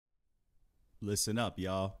Listen up,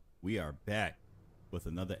 y'all. We are back with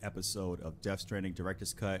another episode of Death Stranding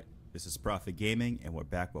Director's Cut. This is Prophet Gaming, and we're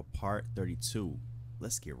back with part 32.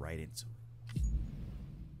 Let's get right into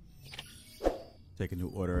it. Take a new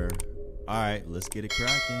order. All right, let's get it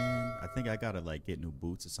cracking. I think I gotta like get new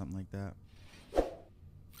boots or something like that.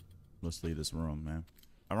 Let's leave this room, man.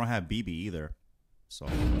 I don't have BB either, so.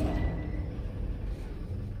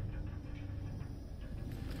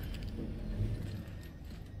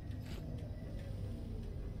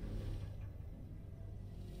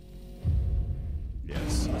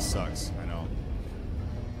 Yes, this sucks. I know.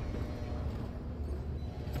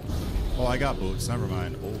 Oh, I got boots. Never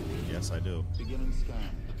mind. Oh, yes, I do. Beginning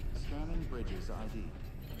scan. Scanning bridges ID.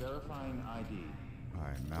 Verifying ID. All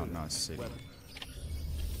right, Mount City.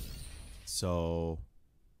 So,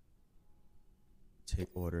 take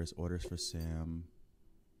orders. Orders for Sam.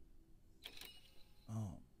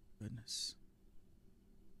 Oh, goodness.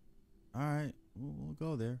 All right, we'll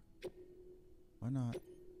go there. Why not?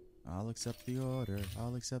 I'll accept the order.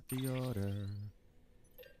 I'll accept the order.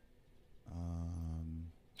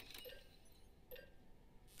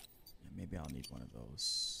 Yeah, maybe I'll need one of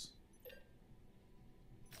those.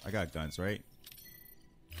 I got guns, right?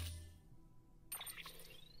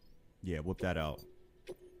 Yeah, whip that out.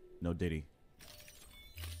 No Diddy.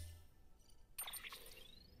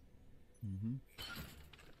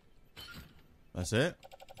 That's it?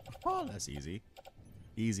 Oh, that's easy.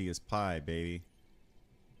 Easy as pie, baby.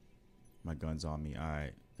 My gun's on me.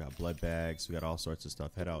 Alright. Got blood bags. We got all sorts of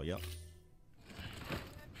stuff. Head out. Yep.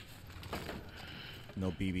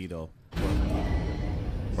 No BB though.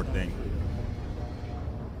 Poor thing.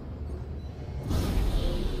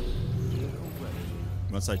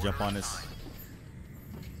 Once I jump on this.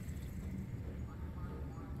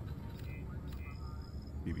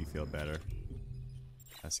 BB feel better.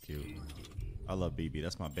 That's cute. I love BB.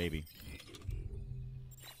 That's my baby.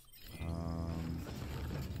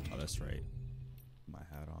 Oh, that's right. My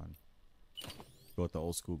hat on. Go with the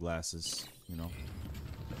old school glasses, you know.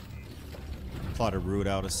 Plot a root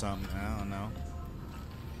out or something. I don't know.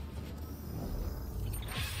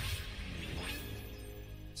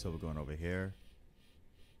 So we're going over here.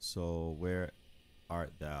 So where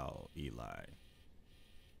art thou, Eli?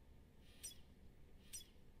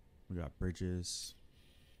 We got bridges.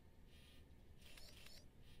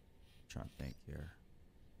 I'm trying to think here.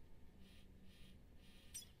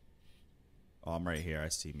 Oh, I'm right here. I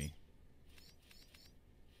see me.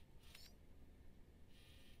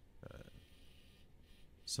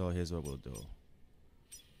 So here's what we'll do.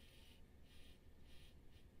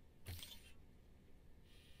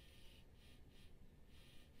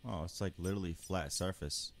 Oh, it's like literally flat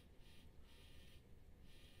surface.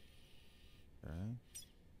 Okay.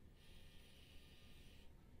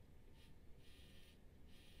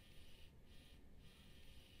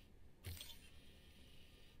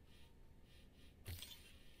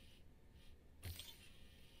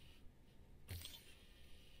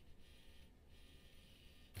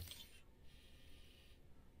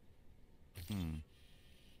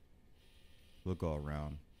 We'll go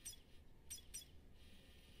around.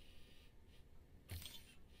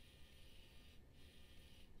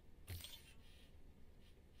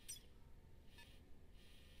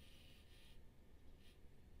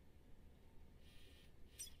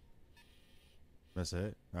 That's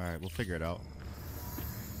it? Alright, we'll figure it out.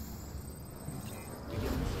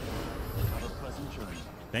 Have a pleasant journey.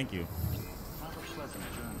 Thank you. Have a pleasant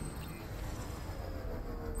journey.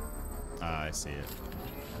 Ah, I see it.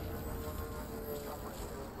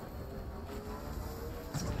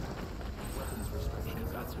 Weapons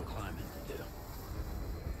restrictions. Got some climbing to do.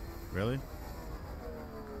 Really?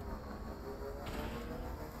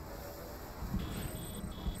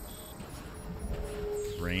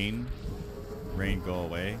 Rain? Rain go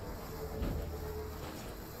away?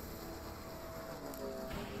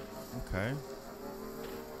 Okay.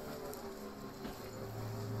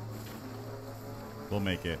 We'll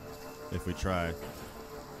make it if we try.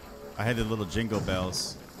 I had the little jingle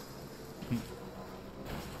bells.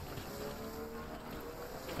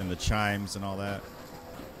 And the chimes and all that.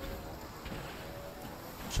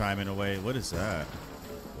 Chiming away. What is that?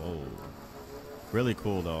 Whoa. Really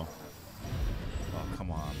cool though. Oh, come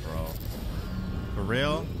on, bro. For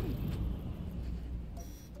real?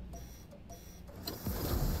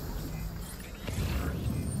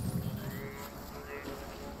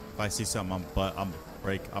 If I see something,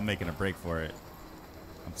 I'm making a break for it.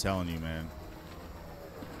 I'm telling you, man.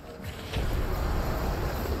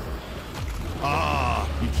 Ah,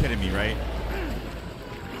 you kidding me, right?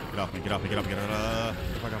 Get off me, get off me, get off me, get off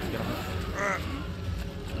me. Fuck off me, get off me.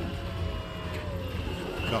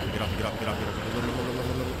 Get off me, get off me, get off me, get off me, get off me.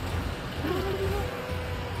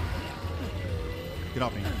 Get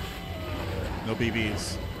off me. No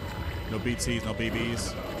BBs. No BTs, no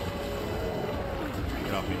BBs.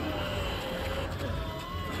 Get off me.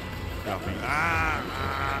 Get off me.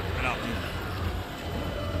 Ah! Get off me.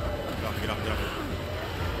 Get off me, get off me, get off me.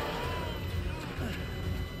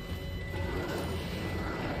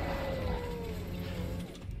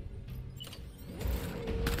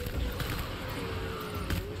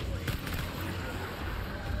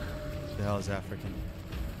 The hell is African?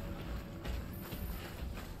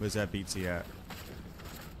 Where's that BT at?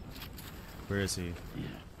 Where is he?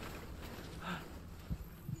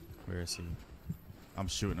 Where is he? I'm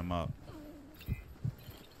shooting him up.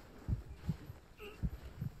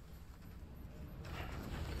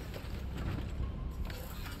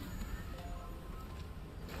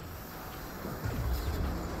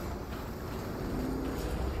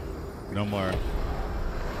 No more.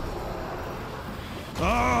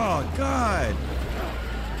 Oh, God!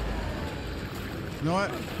 You know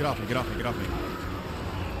what? Get off me, get off me, get off me.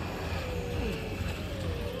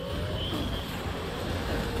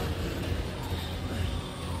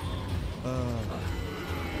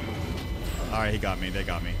 Alright, he got me. They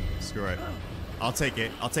got me. Screw it. I'll take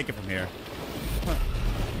it. I'll take it from here.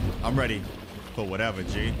 I'm ready for whatever,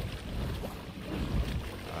 G.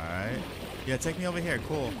 Alright. Yeah, take me over here.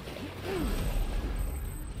 Cool.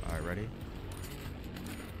 Alright, ready?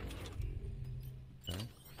 Okay.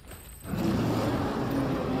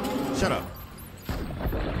 Shut up.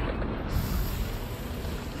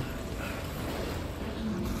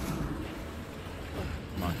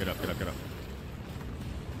 Come on, get up, get up, get up.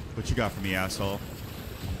 What you got for me, asshole?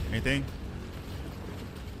 Anything?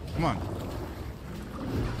 Come on.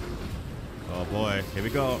 Oh boy, here we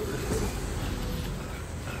go.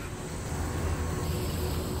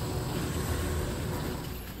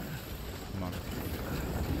 Come on.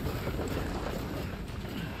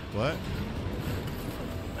 What?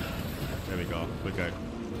 There we go. We're good.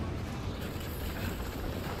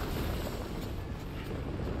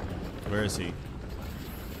 Where is he?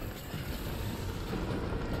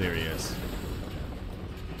 There he is.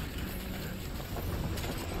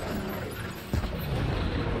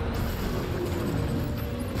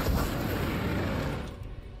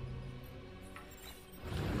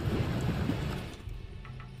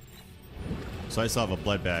 So I still have a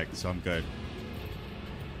blood bag, so I'm good.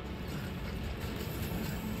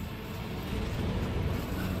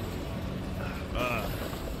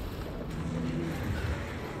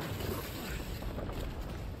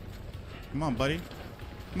 Come on, buddy.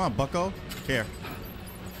 Come on, bucko. Here.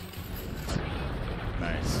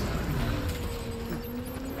 Nice.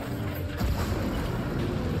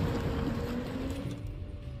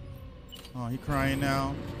 Oh, he crying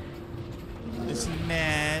now. Is he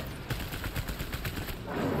mad?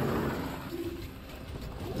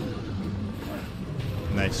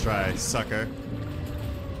 Nice try, sucker.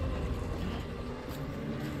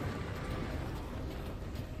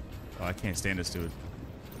 Oh, I can't stand this dude.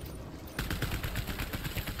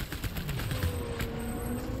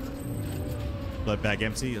 Blood bag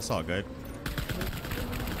empty. It's all good.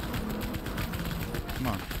 Come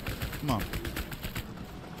on. Come on.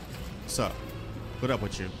 What's up? What up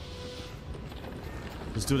with you?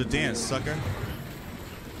 Let's do the dance, sucker.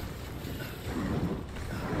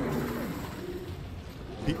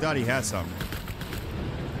 He thought he had something.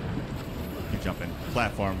 Keep jumping.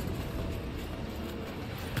 Platform.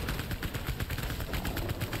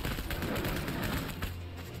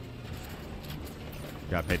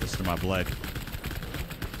 Gotta pay attention to my blood.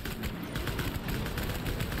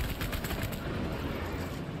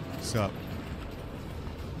 What's up?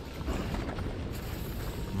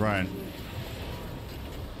 Run.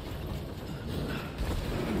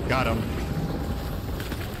 Got him.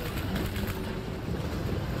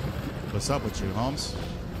 What's up with you, Holmes?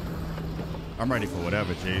 I'm ready for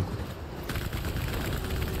whatever, G.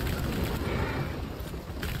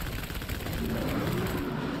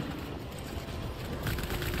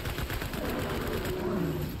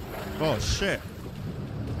 Oh, shit.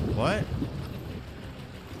 What?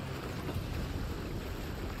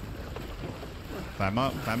 Climb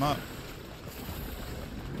up, climb up.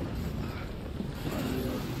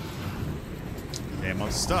 Damn,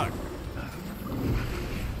 I'm stuck.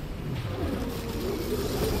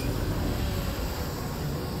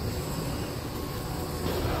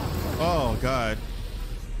 Oh, God.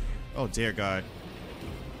 Oh, dear God.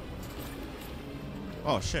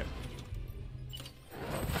 Oh, shit.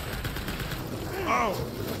 Oh!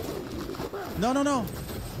 No, no, no!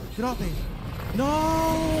 Get off me!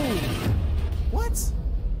 No! What?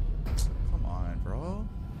 Come on, bro.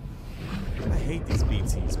 hate these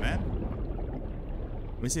BTs, man.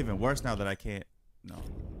 It's even worse now that I can't. No.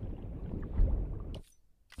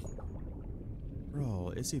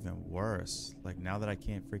 Bro, it's even worse. Like now that I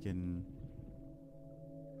can't freaking.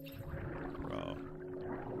 Bro.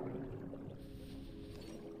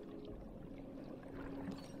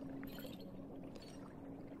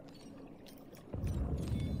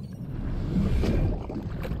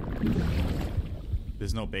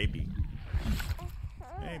 There's no baby.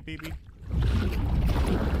 Hey, baby.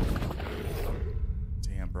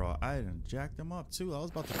 Damn, bro. I done jacked him up, too. I was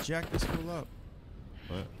about to jack this fool up.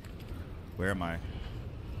 What? Where am I?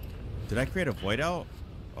 Did I create a void out?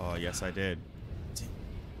 Oh, yes, I did.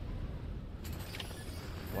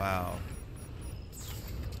 Wow.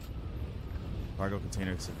 Cargo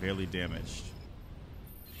container severely damaged.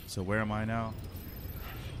 So where am I now?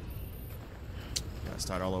 Gotta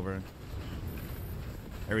start all over.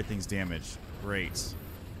 Everything's damaged. Great.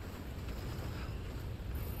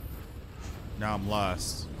 Now I'm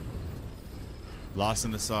lost. Lost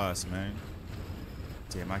in the sauce, man.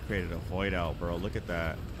 Damn, I created a void out, bro. Look at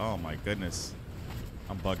that. Oh my goodness.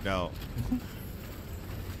 I'm bugged out.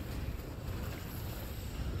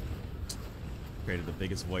 Created the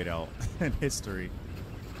biggest void out in history.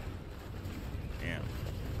 Damn.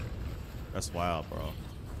 That's wild, bro.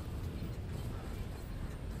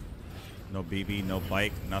 No BB, no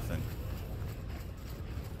bike, nothing.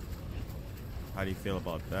 How do you feel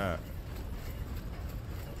about that?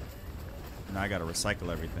 Now I gotta recycle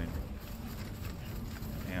everything.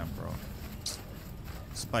 Damn, bro.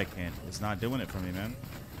 Spike can't. It's not doing it for me, man.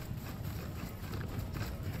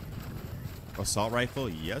 Assault rifle?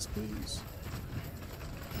 Yes, please.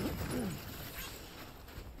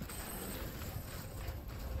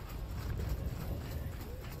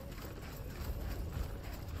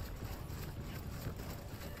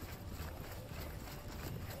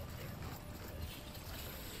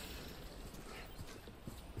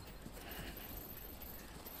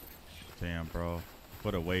 Damn, bro.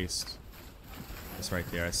 What a waste. It's right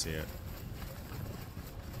there. I see it.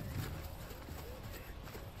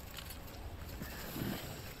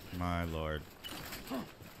 My lord.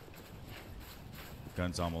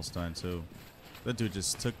 Gun's almost done, too. That dude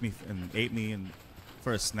just took me and ate me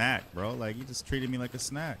for a snack, bro. Like, he just treated me like a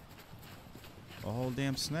snack. A whole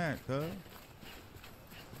damn snack, huh?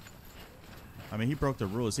 I mean, he broke the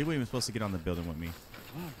rules. He wasn't even supposed to get on the building with me.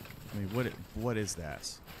 I mean, what is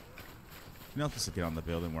that? You're not supposed to get on the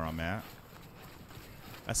building where I'm at.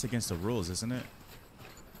 That's against the rules, isn't it?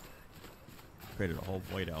 Created a whole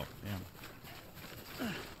void out.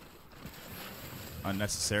 Damn.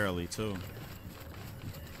 Unnecessarily, too.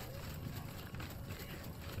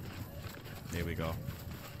 There we go.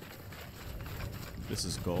 This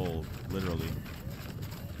is gold, literally.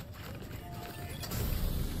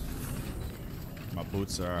 My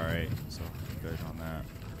boots are alright, so I'm good on that.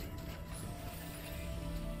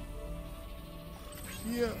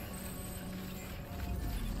 Yeah.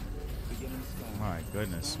 My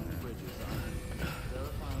goodness, man.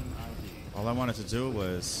 All I wanted to do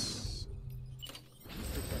was.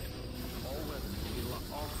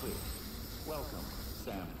 Welcome,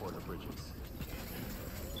 Sam Porter Bridges.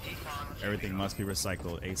 Everything must be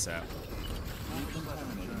recycled ASAP.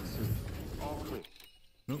 All clear.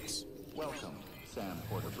 Oops. Welcome, Sam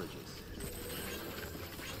Porter Bridges.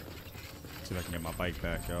 See if I can get my bike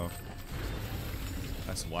back, yo.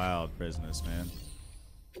 That's wild business, man.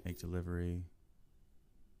 Make delivery.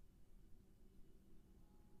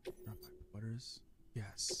 Butters?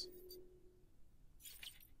 Yes.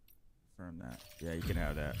 Confirm that. Yeah, you can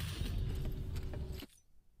have that.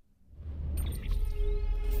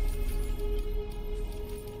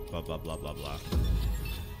 Blah, blah, blah, blah, blah.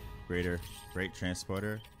 Great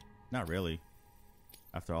transporter? Not really.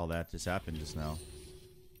 After all that just happened just now.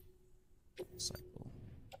 Cycle.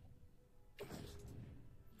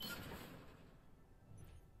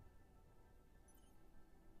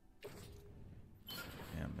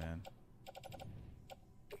 Damn, man.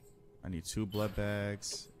 I need 2 blood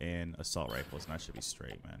bags and assault rifles, and I should be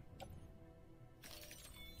straight, man.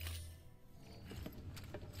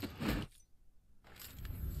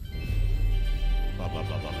 Blah, blah,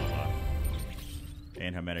 blah, blah, blah, blah.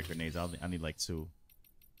 And hermetic grenades. I need like 2.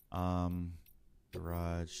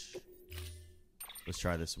 Garage. Let's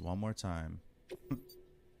try this one more time.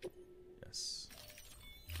 Yes.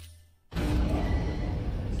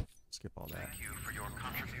 Skip all that. Thank you for your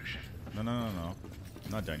contribution. No.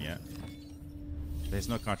 I'm not done yet. There's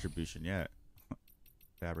no contribution yet.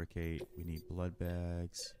 Fabricate. We need blood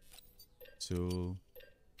bags. 2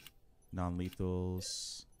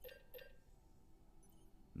 non-lethals.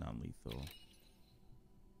 Non-lethal.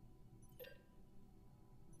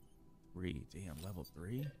 3. Damn, level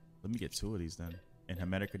 3? Let me get 2 of these then. And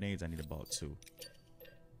hermetic grenades, I need about 2.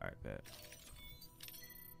 Alright, bet.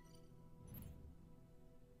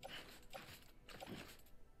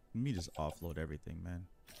 Let me just offload everything, man.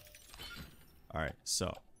 Alright,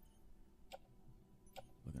 so.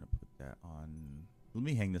 We're gonna put that on. Let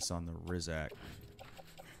me hang this on the Rizak.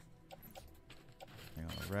 Hang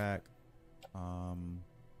on the rack.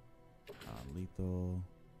 Lethal.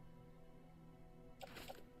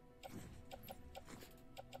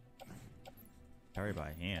 Carry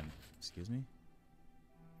by hand. Excuse me.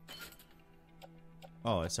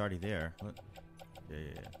 Oh, it's already there. What? Yeah.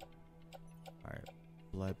 All right.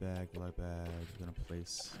 Blood bag. We're gonna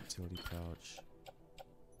place utility pouch.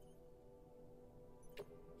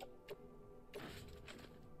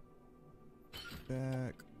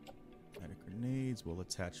 Back. Medic grenades. We'll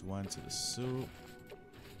attach one to the suit.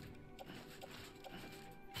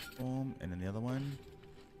 Boom. And then the other one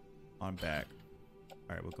on back.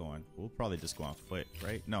 All right, we're going. We'll probably just go on foot,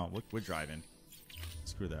 right? No, we're driving.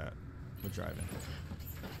 Screw that. We're driving.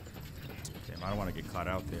 Damn, I don't want to get caught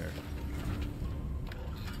out there.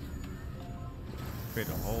 Create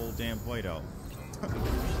a whole damn void out.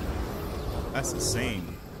 That's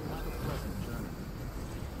insane.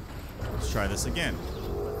 Let's try this again.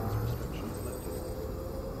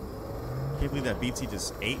 Can't believe that BT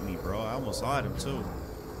just ate me, bro. I almost had him too.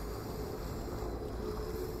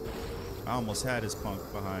 I almost had his punk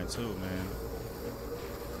behind too, man.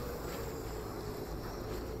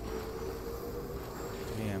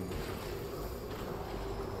 Damn.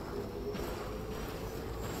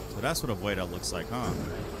 So that's what a void out looks like, huh?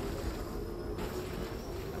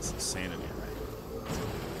 That's insanity, right?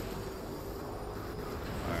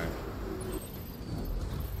 Alright.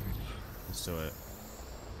 Let's do it.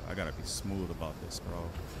 I gotta be smooth about this, bro.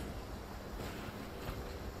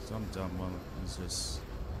 Some dumb one is just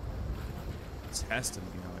testing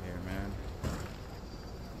me out here, man.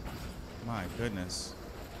 My goodness.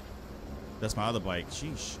 That's my other bike.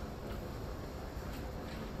 Sheesh.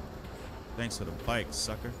 Thanks for the bike,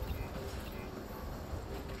 sucker.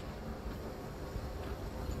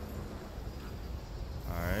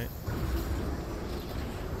 Alright.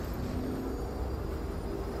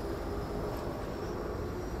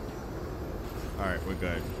 Alright, we're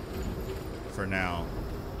good. For now.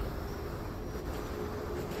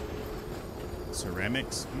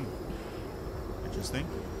 Ceramics? Interesting.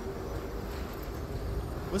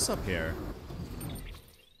 What's up here?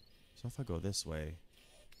 So if I go this way.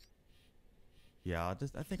 Yeah,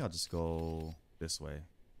 I think I'll just go this way.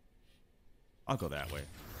 I'll go that way.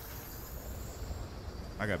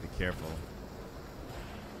 I gotta be careful.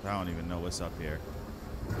 I don't even know what's up here.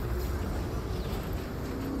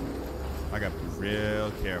 I gotta be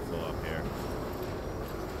real careful up here.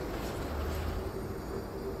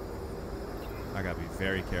 I gotta be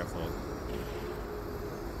very careful.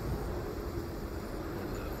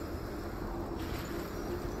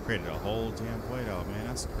 Created a whole damn void out, man.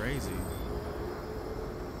 That's crazy.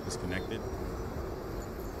 Disconnected.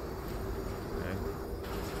 Okay.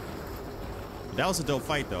 That was a dope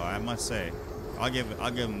fight, though. I must say. I'll give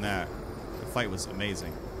him that. The fight was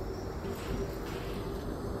amazing.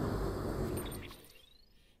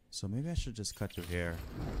 So maybe I should just cut through here.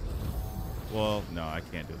 Well, no, I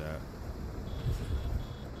can't do that.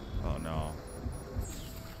 Oh no.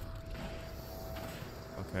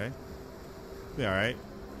 Okay. Be alright.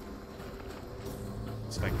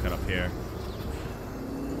 See if I can cut up here.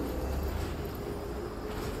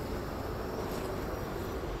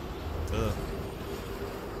 Ugh.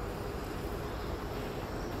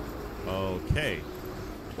 Okay.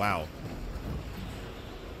 Wow.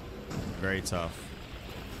 Very tough.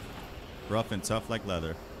 Rough and tough like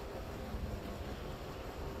leather.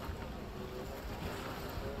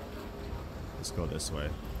 Let's go this way.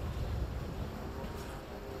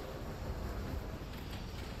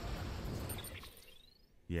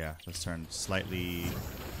 Yeah, let's turn slightly.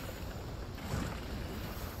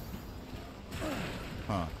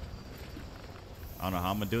 Huh. I don't know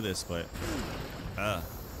how I'm gonna do this, but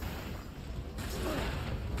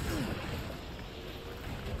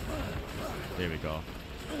there we go.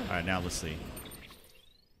 Alright, now let's see.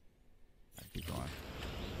 I keep going.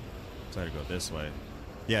 Try to go this way.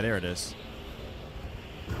 Yeah, there it is.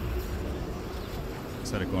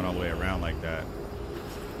 Instead of going all the way around like that,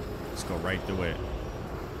 just go right through it.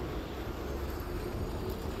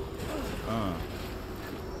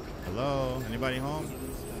 Hello? Anybody home?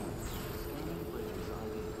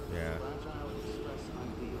 Yeah.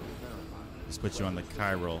 Let's put you on the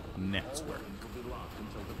chiral network.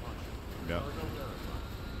 Go.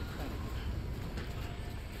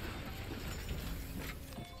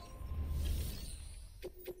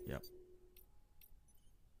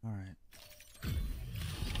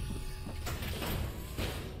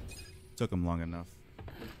 Took him long enough.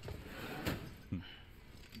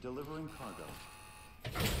 Delivering cargo.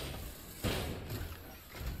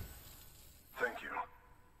 Thank you.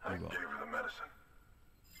 I gave her the medicine.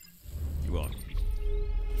 You will.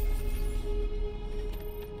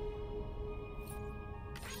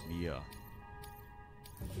 Yeah.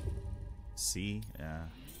 See? Yeah.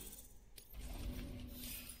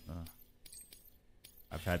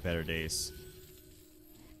 I've had better days.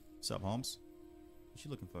 What's up, Holmes? What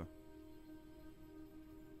you looking for?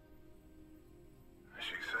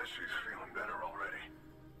 She says she's feeling better already.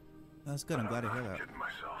 That's good. I'm glad to hear that. I'm kidding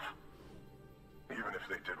myself. Even if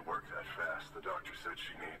they did work that fast, the doctor said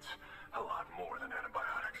she needs a lot more than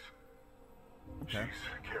antibiotics. Okay.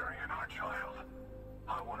 She's carrying our child.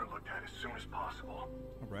 I want her looked at as soon as possible.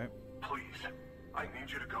 All right. Please, I need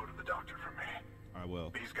you to go to the doctor for me. I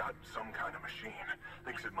will. He's got some kind of machine.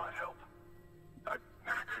 Thinks it might help. I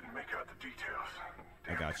couldn't make out the details.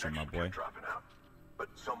 I got you, my boy. Dropping out. But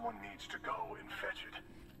someone needs to go and fetch it.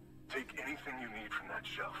 Take anything you need from that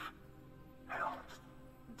shelf. Hell,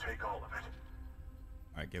 take all of it.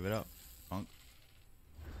 All right, give it up, punk.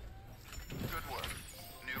 Good work.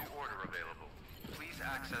 New order available. Please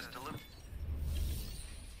access delivery.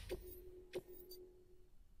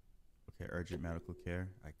 Okay, urgent medical care.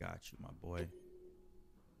 I got you, my boy.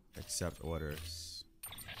 Accept orders.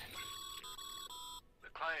 The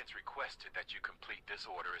client's requested that you complete this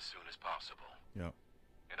order as soon as possible. Yep.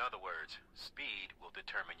 In other words, speed will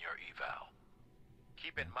determine your eval.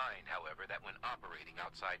 Keep in mind, however, that when operating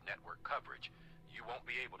outside network coverage, you won't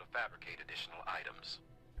be able to fabricate additional items.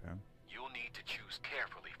 Okay. You'll need to choose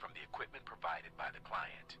carefully from the equipment provided by the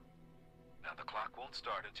client. Now, the clock won't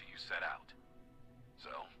start until you set out.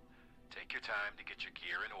 So, take your time to get your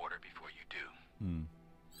gear in order before you do.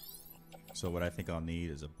 So what I think I'll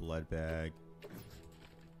need is a blood bag.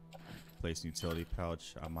 Place utility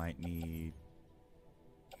pouch. I might need...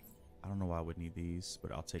 I don't know why I would need these,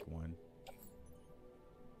 but I'll take one.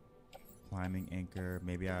 Climbing anchor.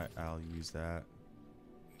 Maybe I'll use that.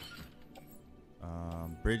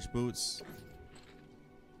 Bridge boots.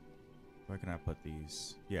 Where can I put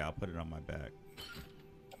these? Yeah, I'll put it on my back.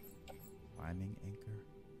 Climbing anchor.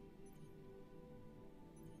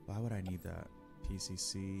 Why would I need that?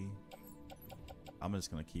 PCC. I'm just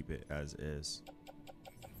gonna keep it as is.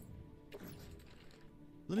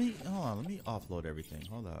 Hold on. Let me offload everything.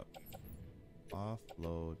 Hold up.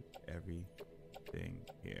 Offload everything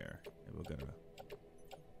here, and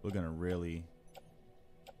we're gonna really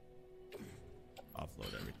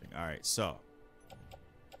offload everything. All right, so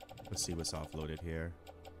let's see what's offloaded here.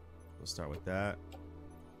 We'll start with that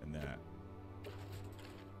and that.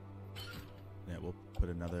 Yeah, we'll put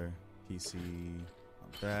another PC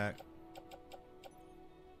on back.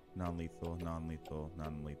 Non-lethal, non-lethal,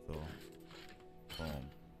 non-lethal. Boom.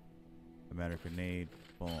 Automatic grenade.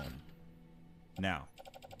 Boom. Now,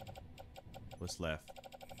 what's left?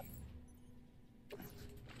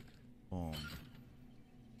 Boom.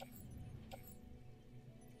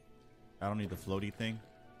 I don't need the floaty thing.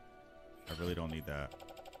 I really don't need that.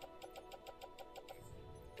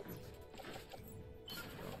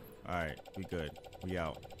 Alright, we good. We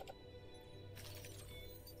out.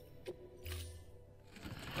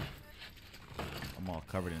 I'm all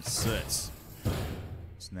covered in soot.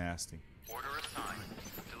 It's nasty. Order assigned.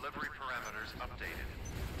 Delivery parameters updated.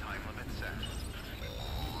 Time limit set.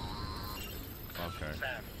 Okay.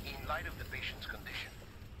 Sam, in light of the patient's condition,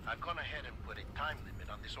 I've gone ahead and put a time limit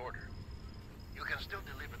on this order. You can still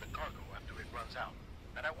deliver the cargo after it runs out,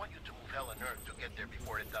 and I want you to move hell and earth to get there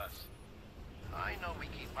before it does. I know we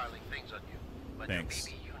keep piling things on you, but Thanks.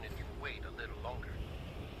 your BB unit can wait a little longer.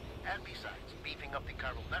 And besides, beefing up the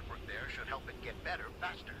chiral network there should help it get better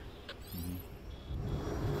faster.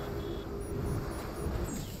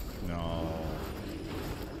 No.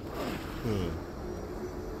 Ugh.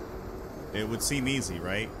 It would seem easy,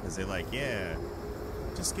 right? Because they're like, yeah,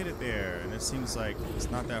 just get it there. And it seems like it's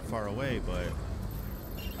not that far away, but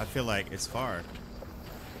I feel like it's far.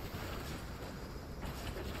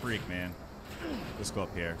 Freak, man. Let's go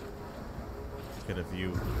up here. Let's get a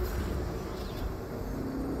view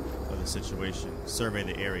of the situation. Survey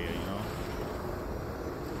the area, you know?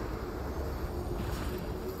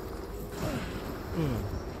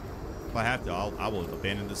 If I have to, I will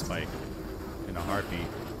abandon this fight in a heartbeat.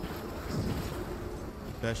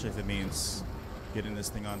 Especially if it means getting this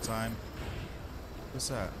thing on time. What's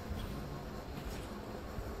that?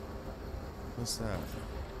 What's that?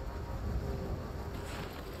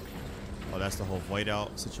 Oh, that's the whole void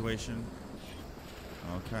out situation?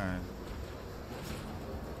 Okay.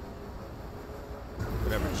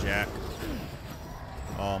 Whatever, Jack.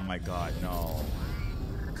 Oh my god, no.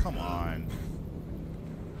 Come on.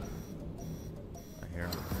 I hear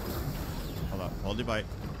him. Hold up. Hold your bite.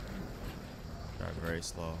 Drive very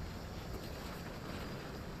slow.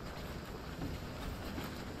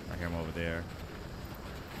 I hear him over there.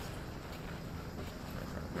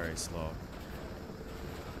 Drive very slow.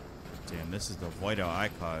 Damn, this is the whiteout I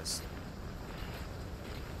caused.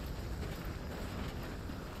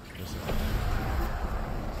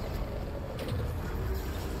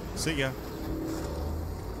 See ya.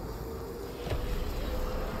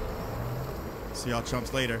 See y'all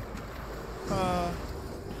chumps later. Oh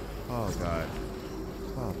god.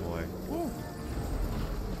 Oh boy. Woo.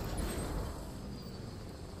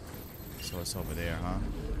 So it's over there, huh?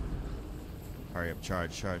 Hurry up,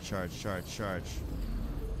 charge, charge, charge, charge, charge.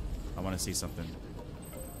 I want to see something.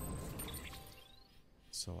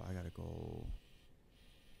 So I gotta go.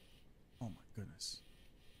 Oh my goodness.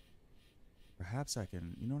 Perhaps I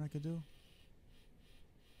can, you know what I could do?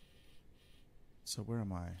 So where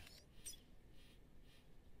am I?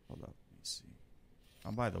 Hold up, let me see.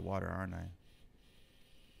 I'm by the water, aren't I?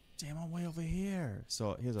 Damn, I'm way over here.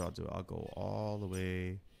 So here's what I'll do. I'll go all the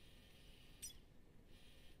way.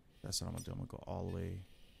 That's what I'm gonna do. I'm gonna go all the way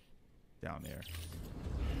down there.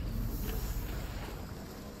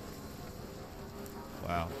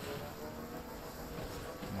 Wow.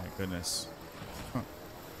 Oh my goodness. Huh.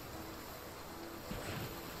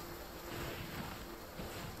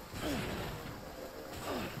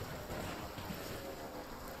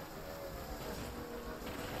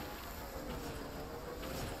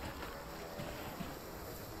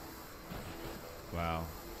 Wow.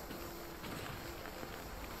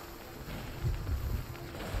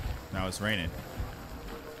 Now it's raining.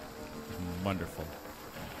 Wonderful.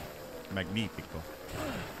 Magnifico.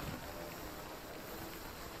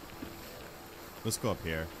 Let's go up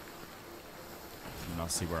here. And I'll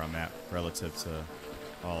see where I'm at relative to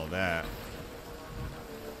all of that.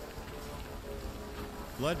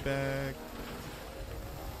 Blood bag.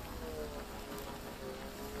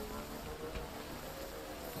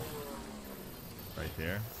 Right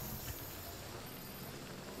there.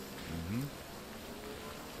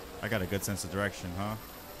 I got a good sense of direction, huh?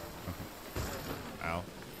 Ow.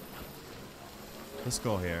 Let's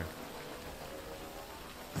go here.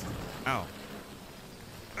 Ow.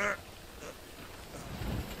 There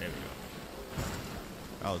we go.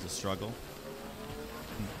 That was a struggle.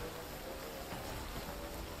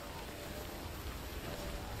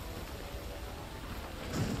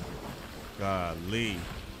 Golly.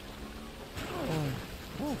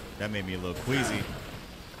 Oh. That made me a little queasy.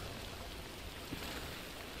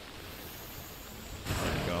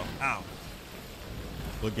 There we go. Ow.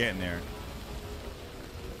 We're getting there.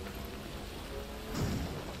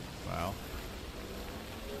 Wow.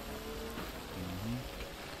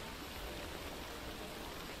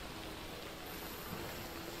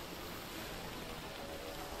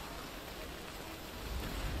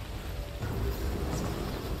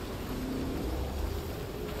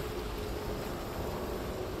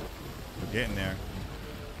 We're getting there.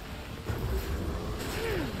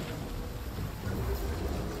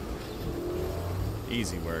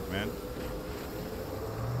 Easy work, man.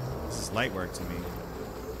 This is light work to me.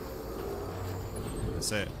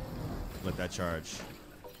 That's it. Let that charge.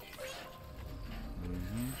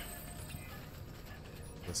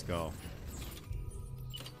 Let's go.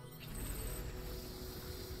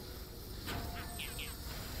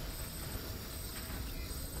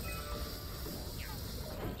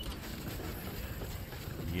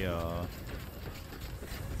 Yeah.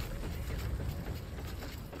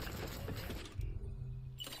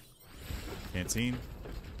 Canteen.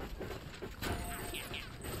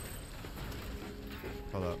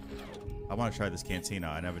 Hold up. I want to try this cantina.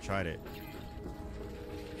 I never tried it.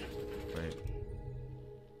 Wait.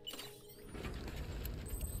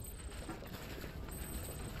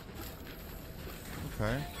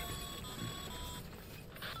 Okay.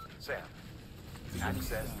 Sam,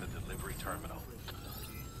 access the delivery terminal.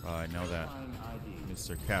 Oh, I know that.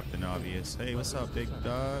 Mr. Captain Obvious. Hey, what's up, big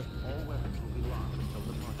dog? All weapons will be locked until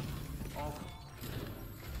departure. All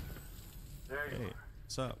There you Hey, are.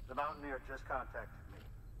 what's up? The Mountaineer just contacted me.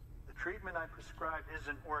 The treatment I prescribed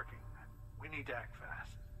isn't working. We need to act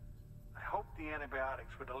fast. I hope the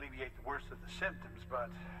antibiotics would alleviate the worst of the symptoms, but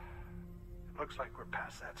it looks like we're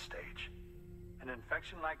past that stage. An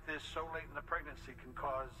infection like this so late in the pregnancy can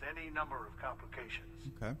cause any number of complications.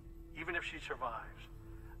 Okay. Even if she survives,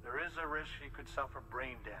 there is a risk she could suffer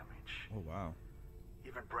brain damage, Oh, wow.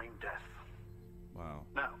 even brain death. Wow.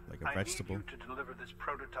 Now, Like a I vegetable. need you to deliver this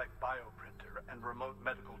prototype bioprinter and remote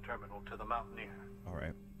medical terminal to the Mountaineer. All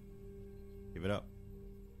right. Give it up.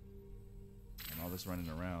 All this running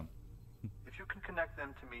around. If you can connect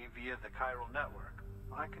them to me via the chiral network,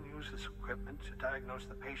 I can use this equipment to diagnose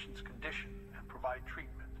the patient's condition and provide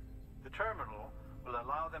treatment. The terminal will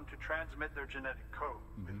allow them to transmit their genetic code,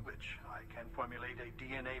 with which I can formulate a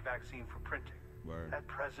DNA vaccine for printing. Word. At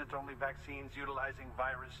present, only vaccines utilizing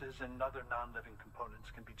viruses and other non-living components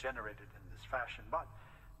can be generated in this fashion, but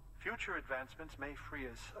future advancements may free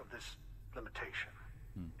us of this limitation.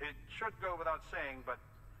 It should go without saying, but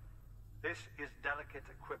this is delicate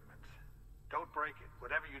equipment. Don't break it,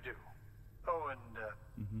 whatever you do. Oh, and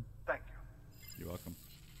thank you. You're welcome.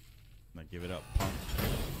 Now give it up, punk.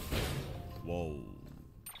 Whoa.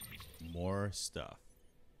 More stuff.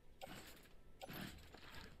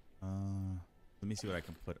 Let me see what I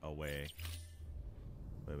can put away.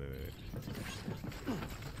 Wait.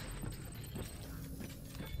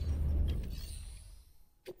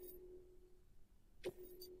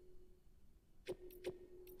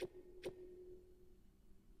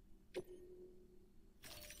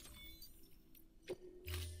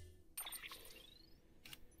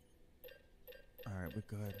 Alright, we're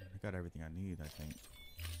good. I got everything I need, I think.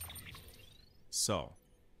 So.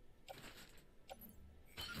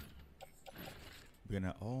 We're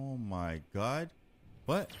gonna... Oh my god.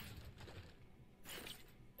 What?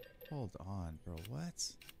 Hold on, bro.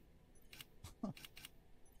 What?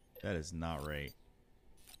 That is not right.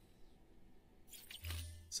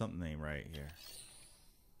 Something ain't right here.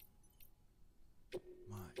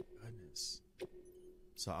 My goodness.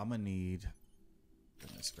 So I'm gonna need...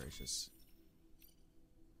 Goodness gracious.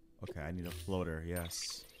 Okay, I need a floater.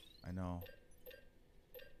 Yes, I know.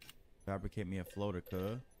 Fabricate me a floater,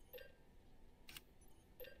 cuh.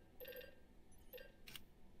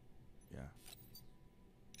 Yeah.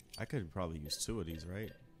 I could probably use 2 of these,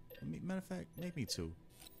 right? Matter of fact, make me 2.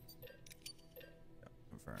 Yeah,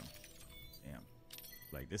 confirm. Damn.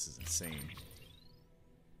 Like, this is insane.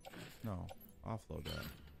 No. Offload that.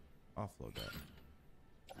 Offload that.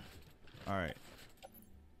 Alright.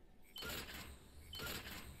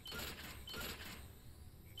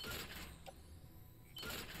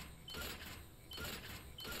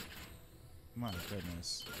 My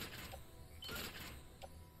goodness.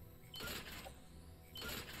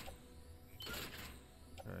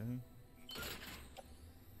 Okay.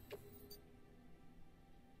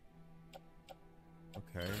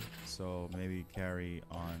 Okay, so maybe carry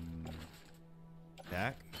on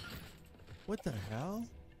back. What the hell?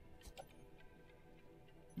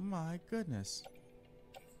 My goodness.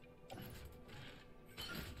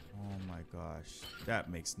 Oh my gosh.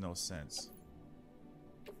 That makes no sense.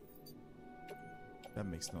 That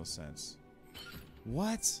makes no sense.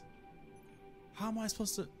 What? How am I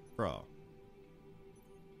supposed to... Bro.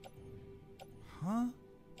 Huh?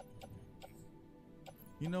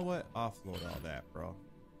 You know what? Offload all that, bro.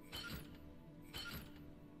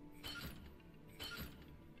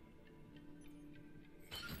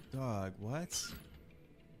 Dog, what?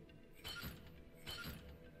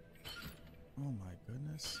 Oh my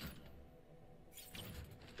goodness.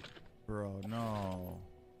 Bro, no.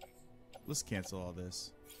 Let's cancel all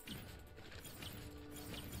this.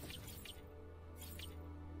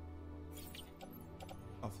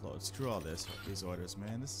 Offload. Screw all this. These orders,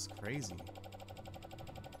 man. This is crazy.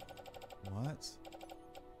 What?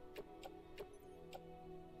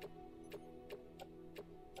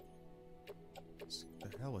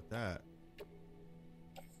 The hell with that?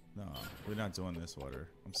 No, we're not doing this order.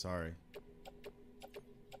 I'm sorry.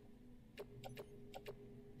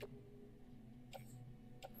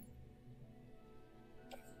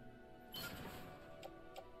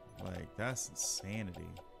 Like, that's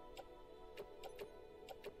insanity.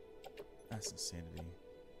 That's insanity.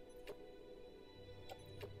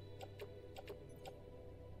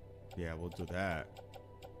 Yeah, we'll do that.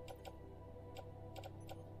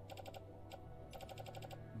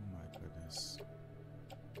 Oh my goodness.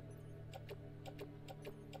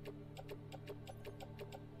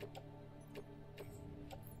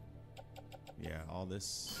 Yeah, all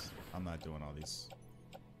this. I'm not doing all these.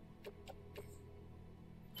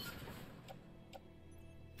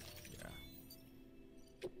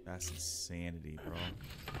 That's insanity, bro.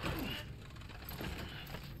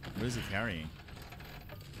 What is he carrying?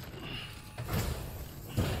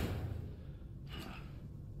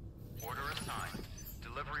 Order assigned.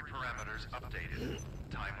 Delivery parameters updated.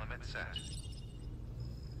 Time limit set.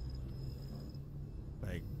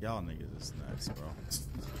 Like, y'all niggas is nuts, bro.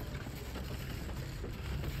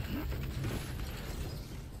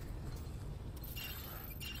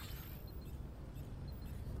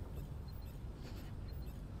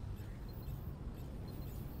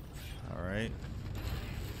 Alright.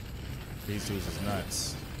 These dudes is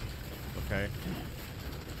nuts. Okay.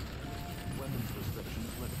 Weapons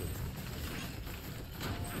restrictions lifted.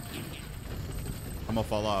 I'm gonna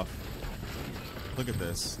fall off. Look at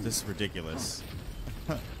this. This is ridiculous.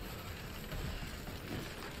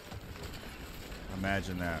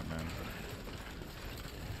 Imagine that, man.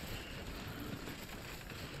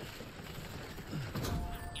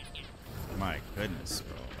 My goodness,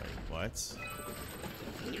 bro. Like, what?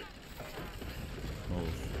 Move.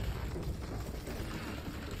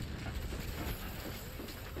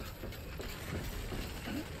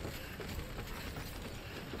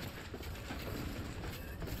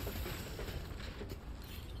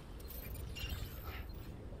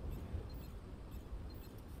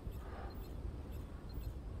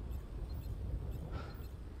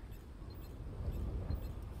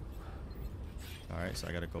 Alright, so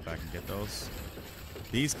I gotta go back and get those.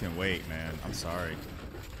 These can wait, man. I'm sorry.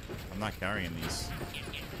 I'm not carrying these.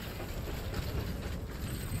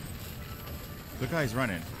 Look how he's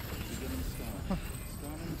running. Beginning scan.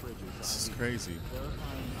 Scanning bridges. This is ID. crazy.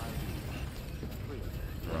 Verifying ID. Clear.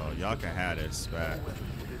 Bro, y'all can have this back. All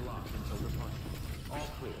weapons will be locked until departure. All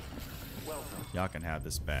clear. Welcome. Y'all can have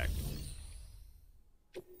this back.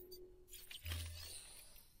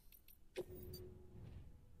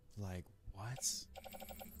 Like, what?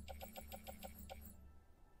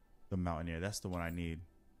 The Mountaineer, that's the one I need.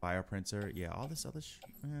 Fire printer, yeah, all this other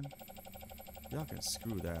man. Y'all can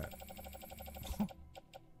screw that.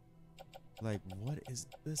 Like, what is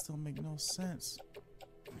this? Don't make no sense.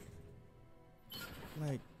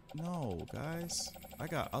 Like, no, guys. I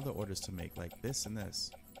got other orders to make, like this and this.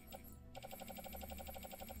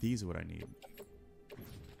 These are what I need.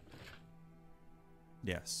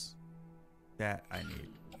 Yes. That I need.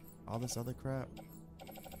 All this other crap,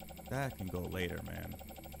 that can go later, man.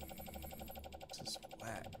 This is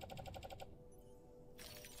whack.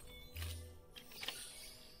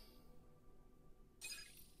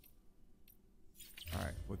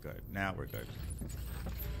 Alright, we're good. Now we're good.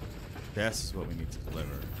 This is what we need to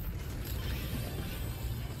deliver.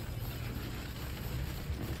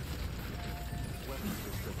 Weapons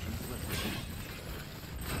restrictions lifted.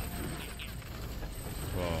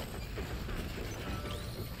 Whoa.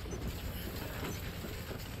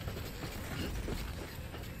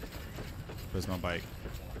 Where's my bike?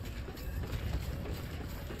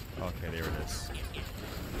 Okay, there it is.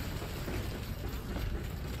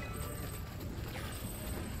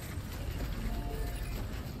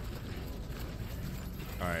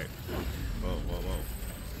 Alright. Whoa, whoa, whoa.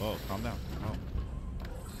 Whoa, calm down. Oh.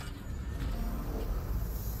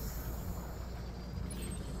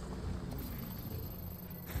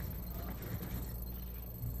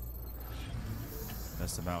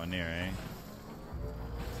 That's the Mountaineer, eh?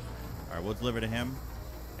 Alright, we'll deliver to him,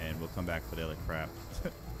 and we'll come back for the other crap.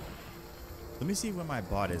 Let me see where my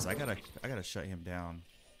bot is. I gotta shut him down.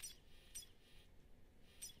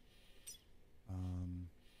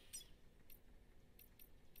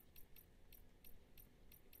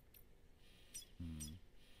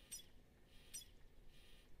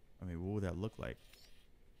 I mean, what would that look like?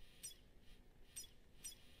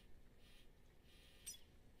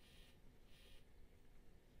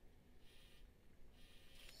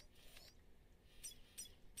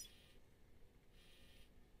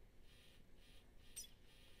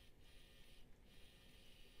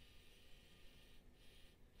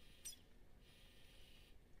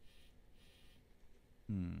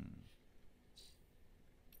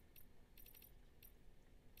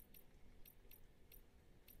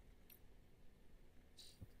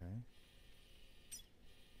 Okay.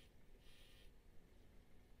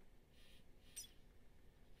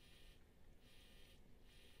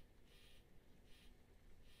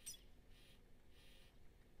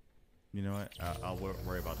 You know what? I'll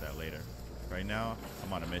worry about that later. Right now,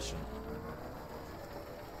 I'm on a mission.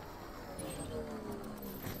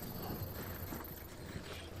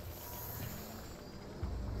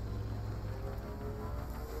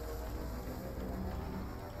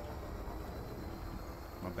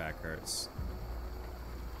 My back hurts.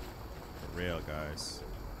 For real, guys.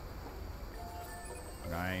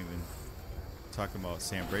 And I ain't even talking about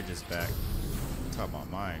Sam Bridges' back. I'm talking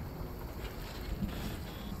about mine.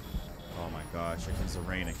 Oh my gosh, here comes the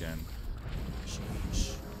rain again.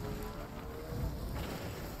 Sheesh.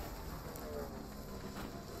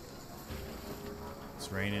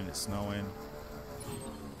 It's raining, it's snowing.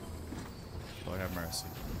 Lord have mercy.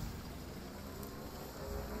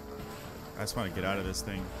 I just want to get out of this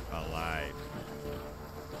thing alive.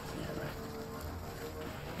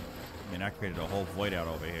 I mean, I created a whole void out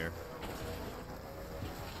over here.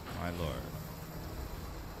 My lord.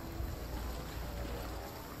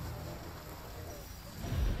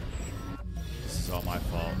 all my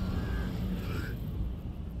fault.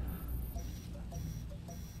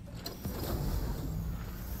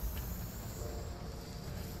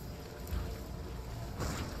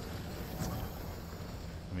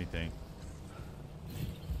 Let me think.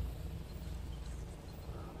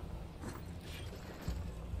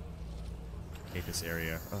 Hate this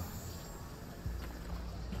area. Ugh.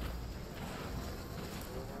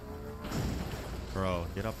 Bro,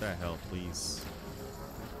 get up that hill, please.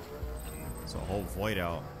 It's a whole void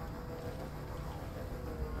out.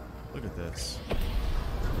 Look at this.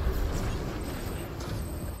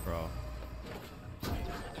 Bro.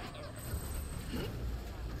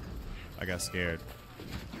 I got scared.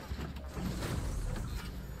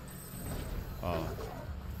 Oh.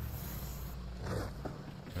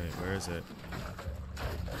 Wait, where is it?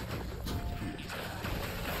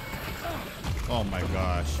 Oh my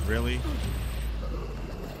gosh, really?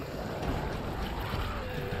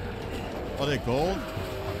 Oh, they're gold?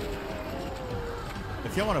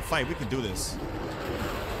 If y'all want to fight, we can do this.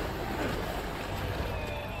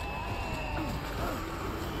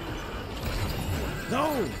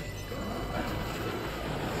 No!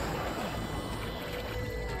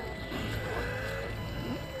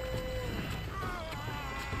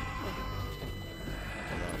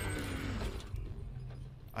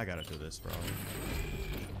 I gotta do this, bro.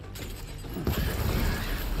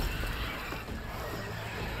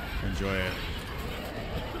 Enjoy it.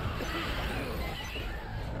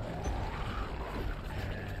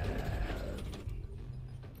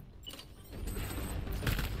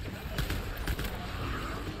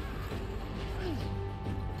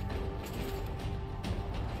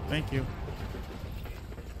 Thank you.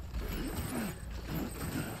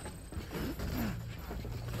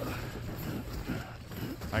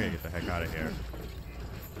 I gotta get the heck out of here.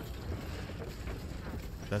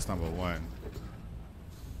 That's number one.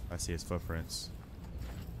 I see his footprints.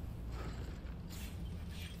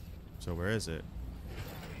 So where is it?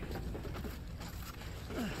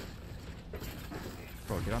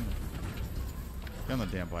 Bro, get on the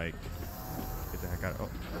damn bike. Get the heck out of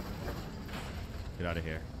get out of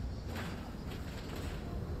here.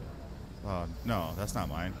 Oh no, that's not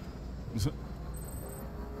mine.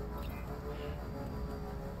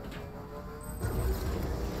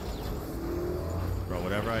 Bro,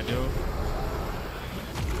 whatever I do.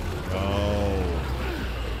 Oh.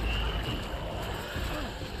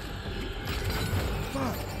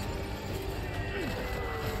 Fuck.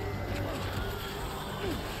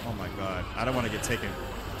 Oh my god. I don't want to get taken.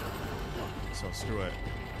 So screw it.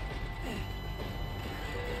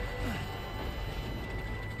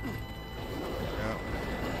 Yep.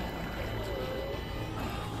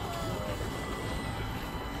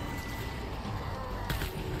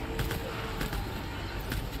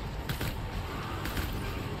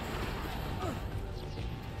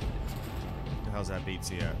 How's that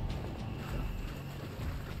BT at?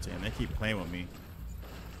 Damn, they keep playing with me.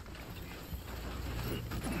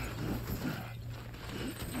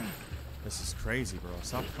 This is crazy, bro.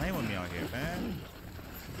 Stop playing with me out here, man.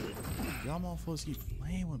 Y'all motherfuckers keep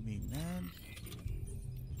playing with me, man.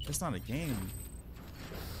 It's not a game.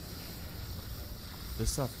 This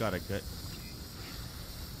stuff got a good...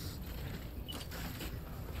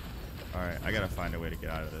 Alright, I gotta find a way to get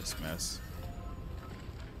out of this mess.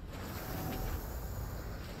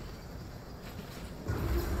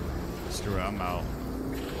 Screw it, I'm out.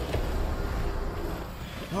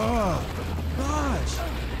 Oh, gosh!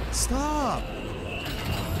 Stop!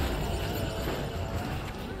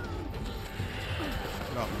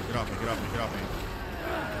 Get off me, get off me, get off me, get off me.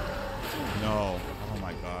 No. Oh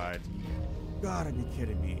my god. You gotta be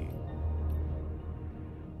kidding me.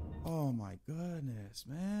 Oh my goodness,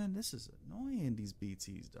 man. This is annoying, these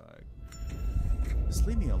BTs, dog. Just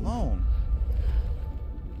leave me alone.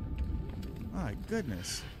 My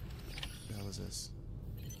goodness. What the hell is this?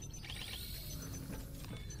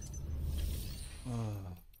 Oh.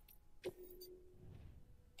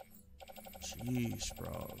 Sheesh,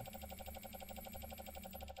 bro.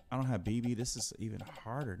 I don't have BB. This is even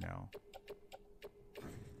harder now.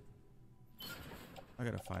 I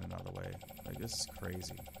gotta find another way. Like, this is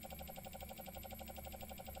crazy.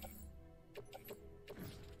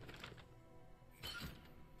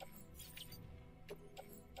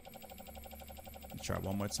 Let's try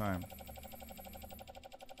one more time.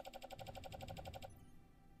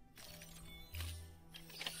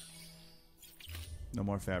 No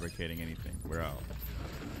more fabricating anything. We're out.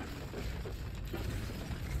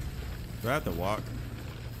 Do I have to walk?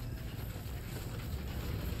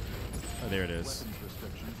 Oh, there it is. Weapons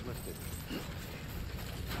restrictions lifted.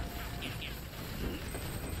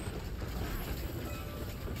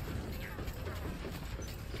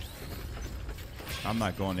 I'm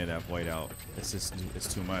not going near that void out. It's just,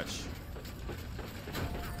 it's too much.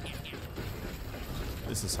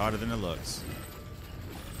 This is harder than it looks.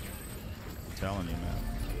 I'm telling you, man.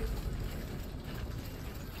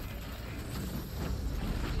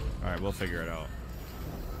 Alright, we'll figure it out.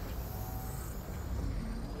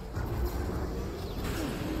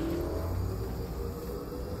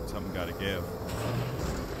 Something gotta give.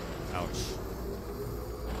 Ouch.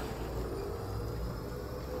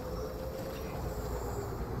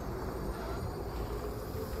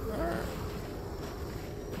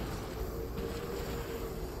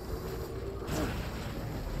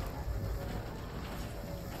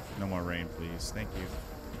 No more rain, please. Thank you.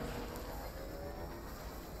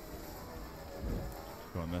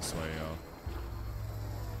 Going this way, yo.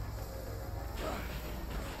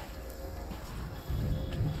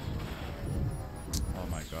 Oh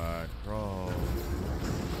my god, bro.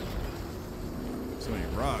 So many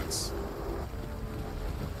rocks.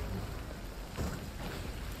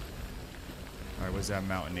 Alright, where's that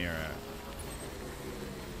mountaineer at?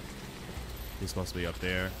 He's supposed to be up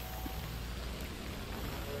there.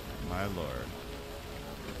 My lord.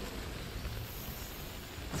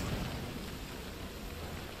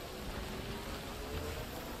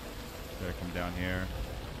 Better come down here.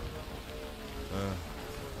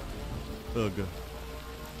 Ugh.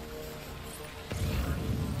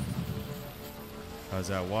 How's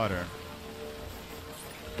that water?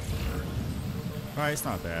 Alright, it's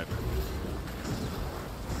not bad.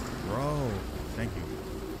 Bro, thank you.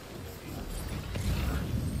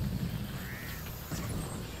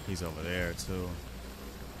 He's over there too.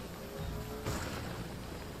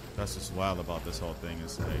 That's just wild about this whole thing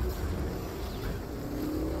is like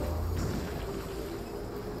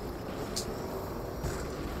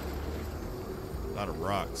a lot of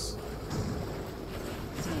rocks.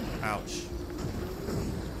 Ouch.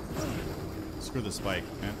 Screw the spike,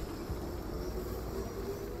 man.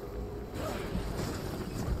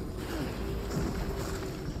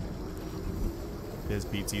 There's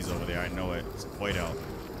BTs over there, I know it. It's void out.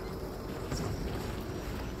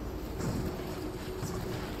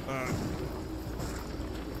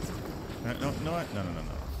 No, no, what? No.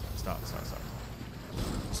 Stop.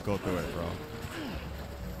 Just go through it, bro.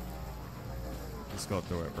 Let's go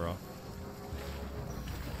through it, bro.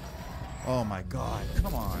 Oh my god,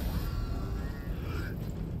 come on.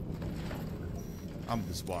 I'm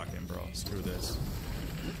just walking, bro. Screw this.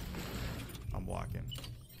 I'm walking.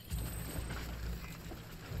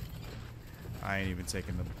 I ain't even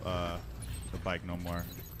taking the bike no more.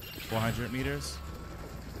 400 meters?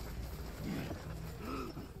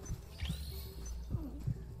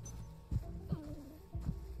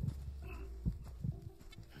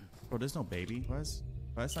 Bro, there's no baby. Why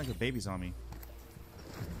it's like a baby's on me?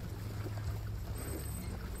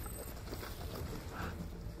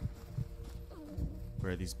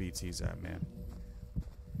 Where are these BTs at, man?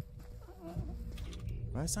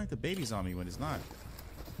 Why it's like the baby's on me when it's not?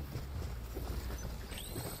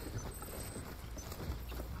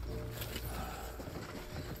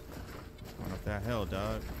 Going up that hill,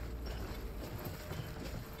 dog.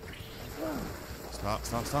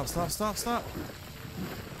 Stop.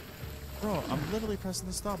 Bro, I'm literally pressing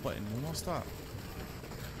the stop button. It won't stop.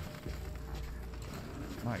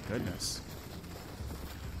 My goodness.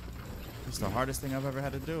 It's the hardest thing I've ever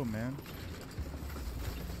had to do, man.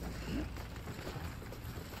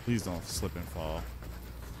 Please don't slip and fall.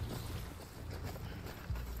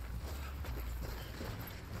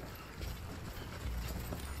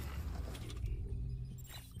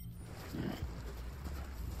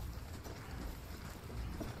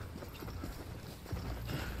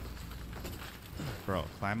 Bro,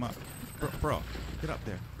 climb up. Bro, get up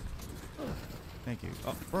there. Thank you.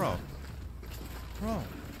 Oh, bro.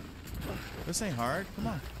 This ain't hard. Come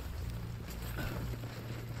on.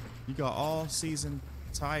 You got all season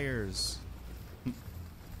tires.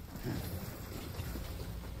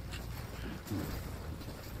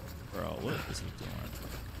 Bro, what is he doing?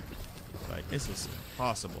 Like, this is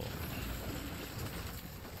impossible.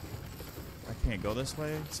 I can't go this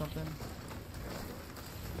way? Something?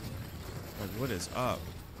 Like, what is up?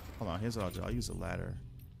 Hold on, here's what I'll do. I'll use a ladder.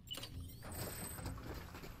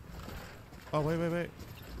 Oh, wait.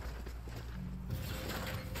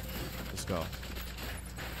 Let's go.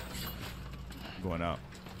 I'm going up.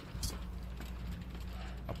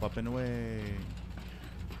 Up and away.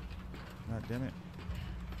 God damn it.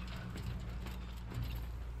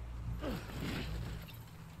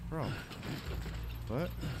 Bro. What?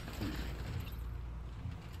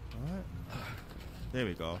 There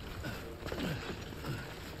we go.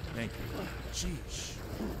 Thank you. Jeez.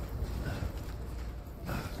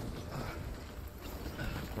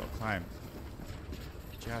 Climb.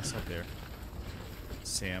 Get your ass up there,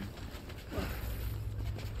 Sam. What?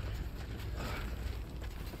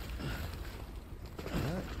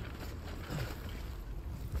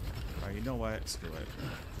 Alright, you know what? Screw it.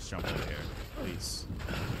 Just jump over here, please.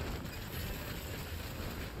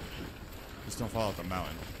 Just don't fall off the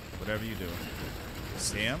mountain. Whatever you do.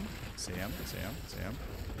 Sam? Sam? Sam? Sam?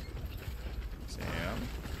 Sam?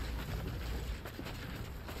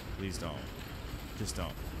 Please don't. Just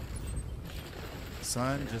don't.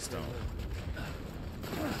 Son, just don't.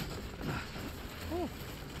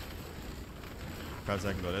 Perhaps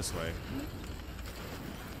I can go this way.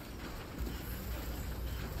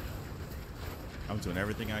 I'm doing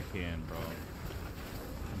everything I can, bro.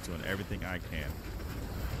 I'm doing everything I can.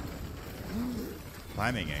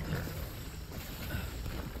 Climbing anchor.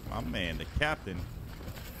 My man, the captain.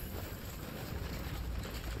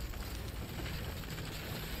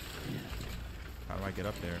 How do I get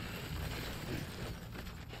up there?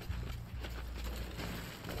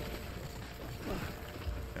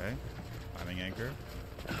 Okay. Climbing anchor.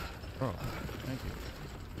 Oh, thank you.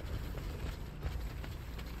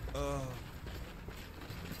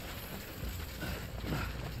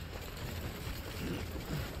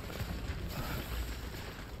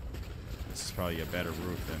 This is probably a better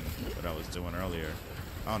route than what I was doing earlier.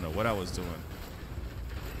 I don't know what I was doing.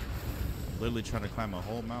 Literally trying to climb a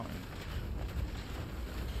whole mountain.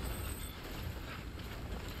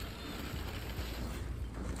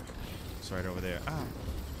 It's right over there. Ah.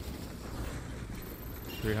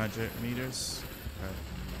 300 meters. Okay.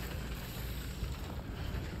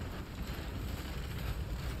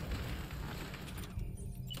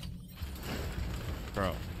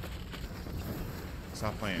 Bro.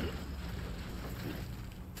 Stop playing.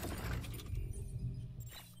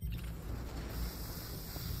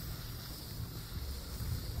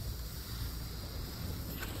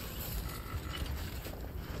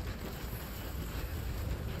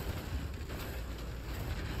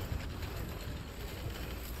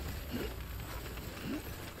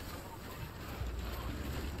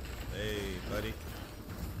 Hey, buddy.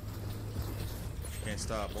 Can't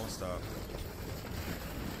stop, won't stop.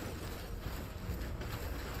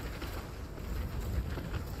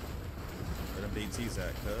 Where them BTs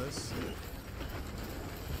at, cuz?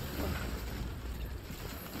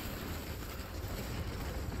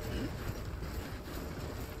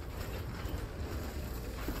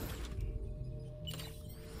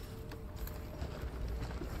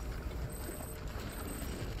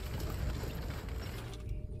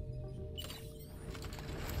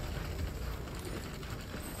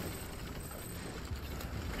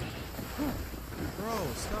 Bro,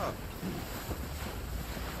 stop.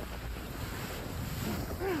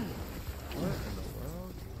 What in the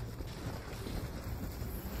world?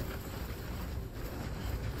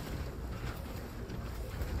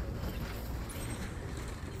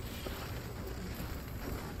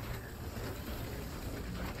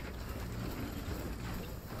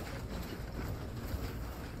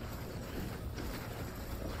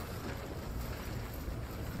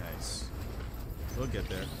 Nice. We'll get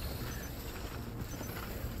there.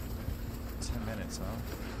 10 minutes, huh?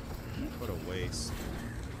 What a waste.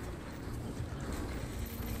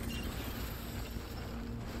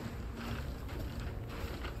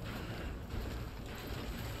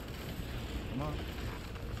 Come on.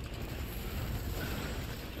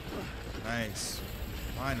 Nice.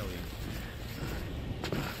 Finally.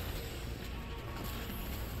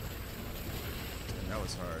 Damn, that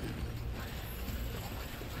was hard.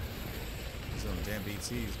 These are them damn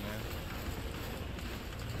BTs, man.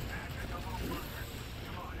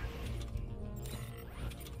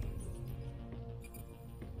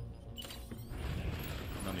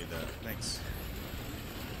 Don't need that. Thanks.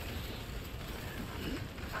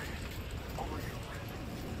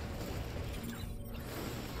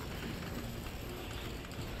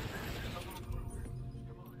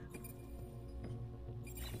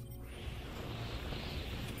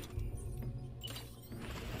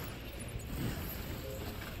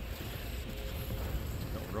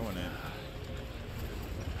 Don't ruin it.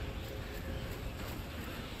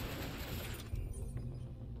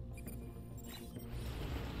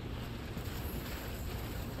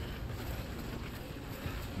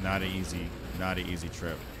 Not an easy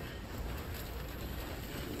trip.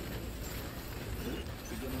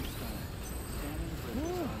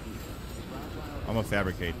 I'm gonna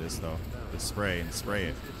fabricate this though. The spray and spray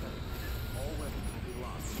it. All weapons will be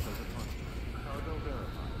lost until the 20th. Cargo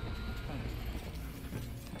verified. Thank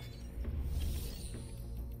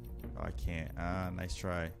you. Oh, I can't. Ah, nice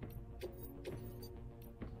try.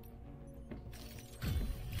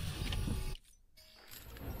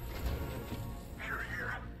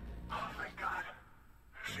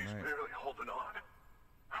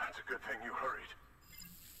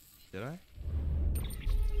 Did I?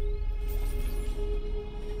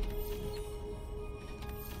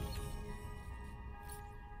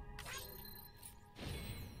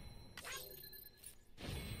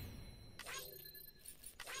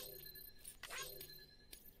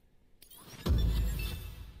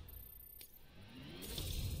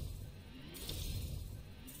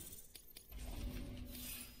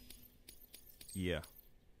 Yeah.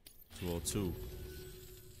 202.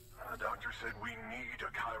 The doctor said we need a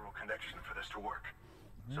chiral connection for this to work.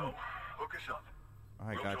 So, hook us up.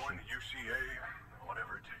 I We'll got join you. the UCA,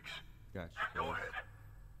 whatever it takes. Got you. Go ahead.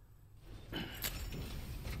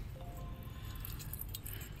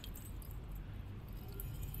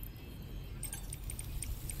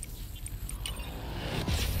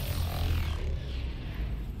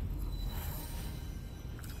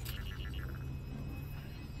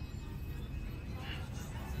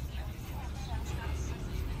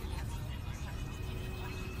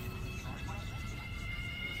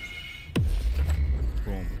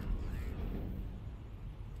 Boom.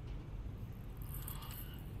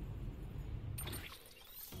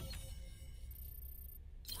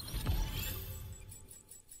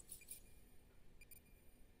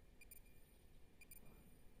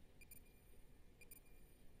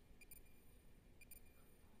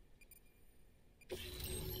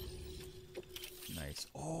 Nice.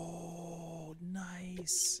 Oh,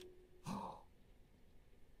 nice.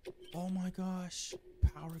 Oh my gosh.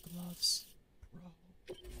 Power gloves. Bro.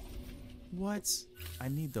 What? I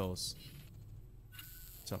need those.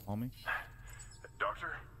 What's up, homie?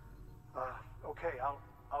 Doctor? Okay,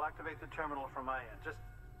 I'll activate the terminal from my end.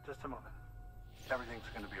 Just a moment. Everything's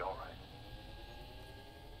going to be all right.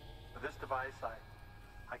 With this device,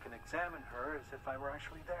 I can examine her as if I were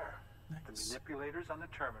actually there. Nice. The manipulators on the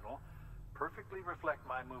terminal perfectly reflect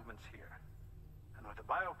my movements here. And with the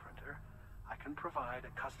bioprinter, I can provide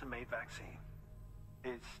a custom-made vaccine.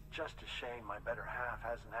 It's just a shame my better half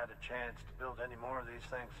hasn't had a chance to build any more of these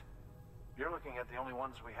things. You're looking at the only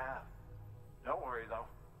ones we have. Don't worry, though.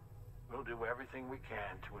 We'll do everything we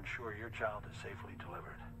can to ensure your child is safely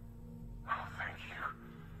delivered. Oh, thank you.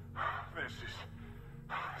 This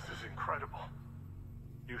is incredible.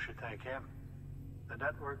 You should thank him. The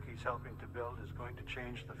network he's helping to build is going to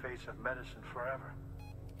change the face of medicine forever.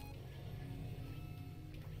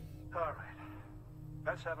 All right.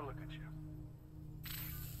 Let's have a look at you.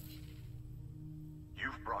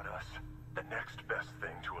 You've brought us the next best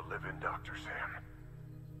thing to a live-in, Dr. Sam.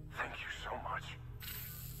 Thank you so much.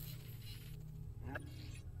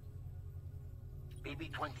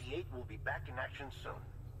 BB-28 will be back in action soon.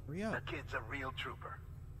 Hurry up. The kid's a real trooper.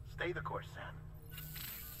 Stay the course, Sam.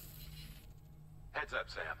 Heads up,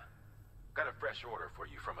 Sam. Got a fresh order for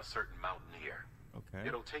you from a certain mountaineer. Okay.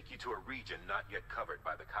 It'll take you to a region not yet covered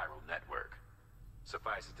by the chiral network.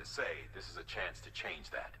 Suffice it to say, this is a chance to change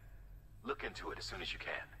that. Look into it as soon as you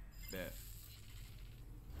can. Bet.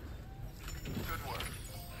 Good work.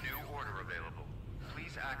 New order available.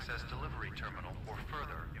 Please access delivery terminal for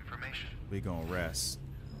further information. We gonna rest.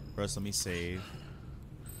 First, let me save.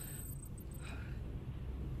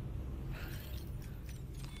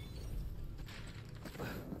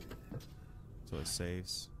 So it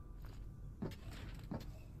saves. Let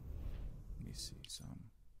me see some.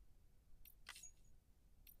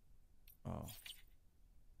 Oh.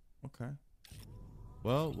 Okay.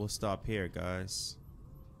 Well, we'll stop here, guys.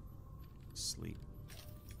 Sleep.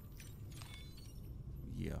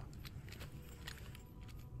 Yeah.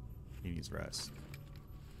 He needs rest.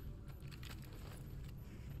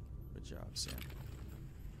 Good job, Sam.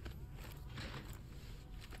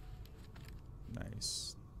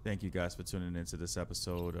 Nice. Thank you guys for tuning into this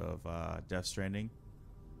episode of Death Stranding.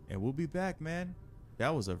 And we'll be back, man.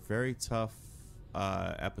 That was a very tough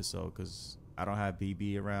episode because I don't have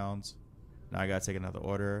BB around. Now I gotta take another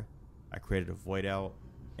order. I created a void out.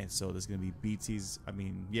 And so there's gonna be BTs. I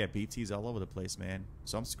mean, yeah, BTs all over the place, man.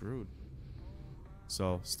 So I'm screwed.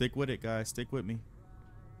 So stick with it, guys. Stick with me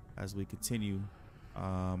as we continue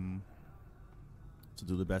to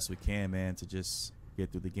do the best we can, man, to just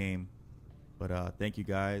get through the game. But thank you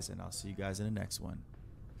guys, and I'll see you guys in the next one.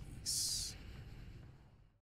 Peace.